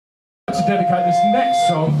To dedicate this next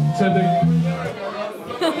song to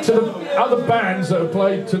the other bands that have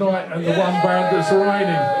played tonight and the one band that's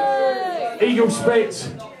remaining. Eagle Spitz,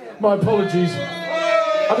 my apologies.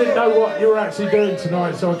 I didn't know what you were actually doing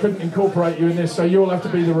tonight, so I couldn't incorporate you in this, so you'll have to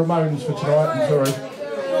be the Ramones for tonight, I'm sorry.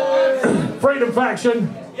 Freedom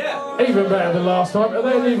Faction, even better than last time. Are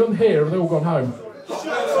they even here? Have they all gone home?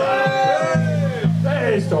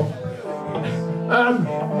 There's Tom.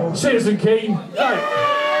 Citizen Keen.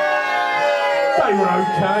 They were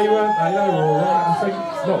okay, weren't they? They were alright, I think.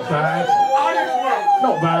 Not bad.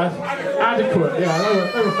 Not bad. Adequate, yeah,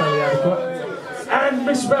 they were fairly adequate. And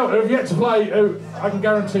Miss Belter have yet to play, who I can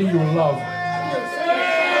guarantee you will love.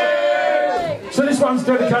 So this one's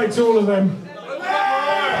dedicated to all of them.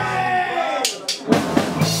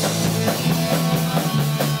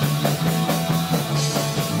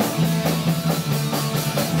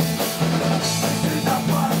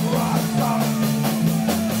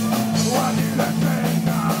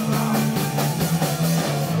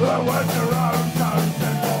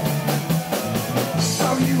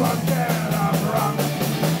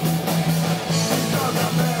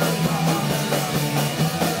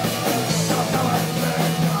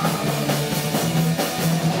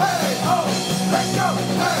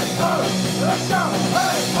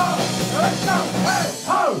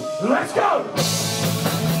 Let's go!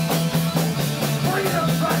 Freedom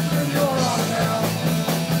Faction, you're on now.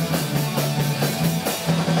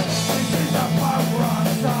 This is a punk rock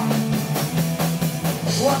song.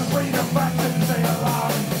 One Freedom Faction, sing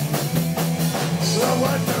along. The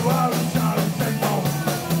words are all so simple.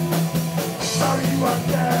 So you won't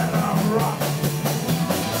get them wrong.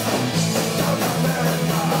 So the very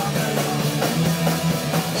morning.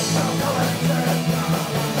 So go and sing along.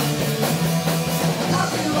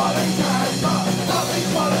 Copy rolling driver, copy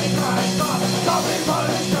rolling driver, copy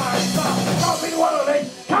rolling driver, copy rolling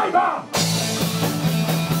driver.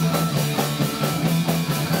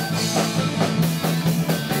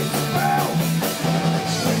 It's spell.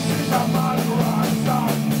 This is a punk rock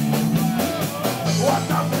song.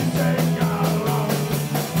 What's up in sing along?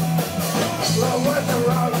 The words are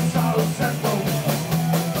all